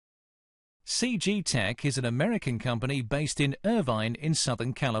CGTech is an American company based in Irvine in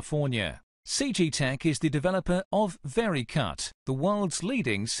Southern California. CGTech is the developer of VERICUT, the world's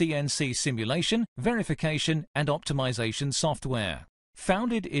leading CNC simulation, verification and optimization software.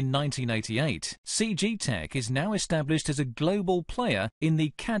 Founded in 1988, CGTech is now established as a global player in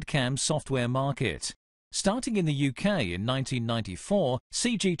the CAD/CAM software market. Starting in the UK in 1994,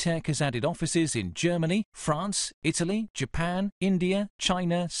 CGTech has added offices in Germany, France, Italy, Japan, India,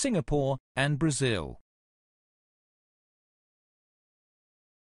 China, Singapore, and Brazil.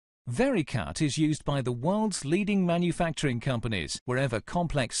 VERICUT is used by the world's leading manufacturing companies wherever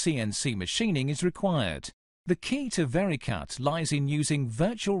complex CNC machining is required. The key to VERICUT lies in using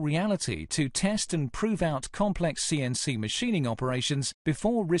virtual reality to test and prove out complex CNC machining operations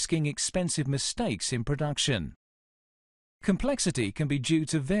before risking expensive mistakes in production. Complexity can be due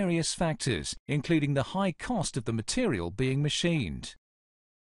to various factors, including the high cost of the material being machined.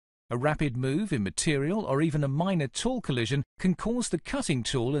 A rapid move in material or even a minor tool collision can cause the cutting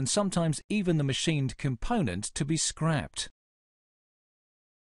tool and sometimes even the machined component to be scrapped.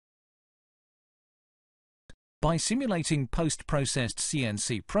 By simulating post-processed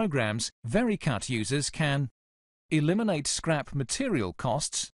CNC programs, VERICUT users can eliminate scrap material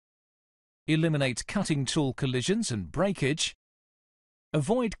costs, eliminate cutting tool collisions and breakage,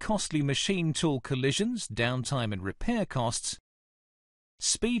 avoid costly machine tool collisions, downtime and repair costs,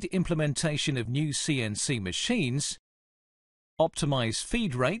 speed implementation of new CNC machines, optimize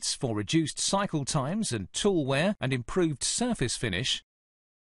feed rates for reduced cycle times and tool wear and improved surface finish,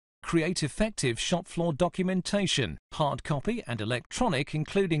 create effective shop floor documentation, hard copy and electronic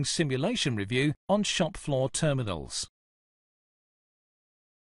including simulation review on shop floor terminals.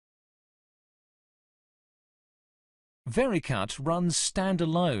 VERICUT runs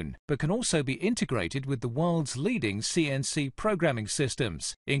standalone but can also be integrated with the world's leading CNC programming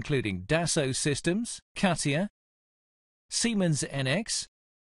systems, including Dassault Systems, CATIA, Siemens NX,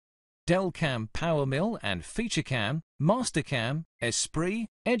 Delcam PowerMill and FeatureCam, MasterCam, Esprit,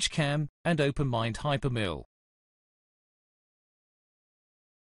 EdgeCam and OpenMind Hypermill.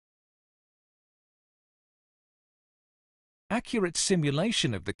 Accurate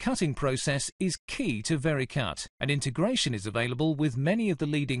simulation of the cutting process is key to VERICUT, and integration is available with many of the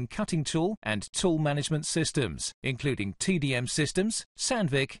leading cutting tool and tool management systems, including TDM Systems,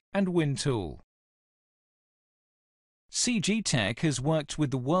 Sandvik and WinTool. CGTech has worked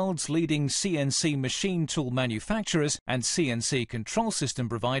with the world's leading CNC machine tool manufacturers and CNC control system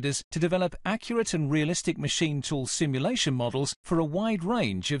providers to develop accurate and realistic machine tool simulation models for a wide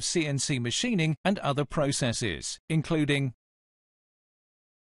range of CNC machining and other processes, including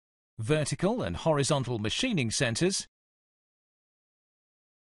vertical and horizontal machining centers,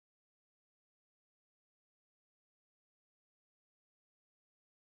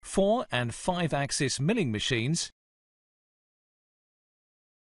 four- and five-axis milling machines,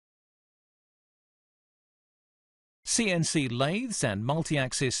 CNC lathes and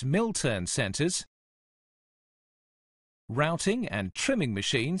multi-axis mill turn centers, routing and trimming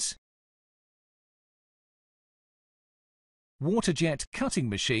machines, waterjet cutting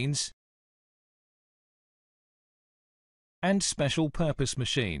machines, and special purpose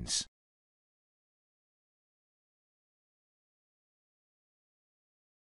machines.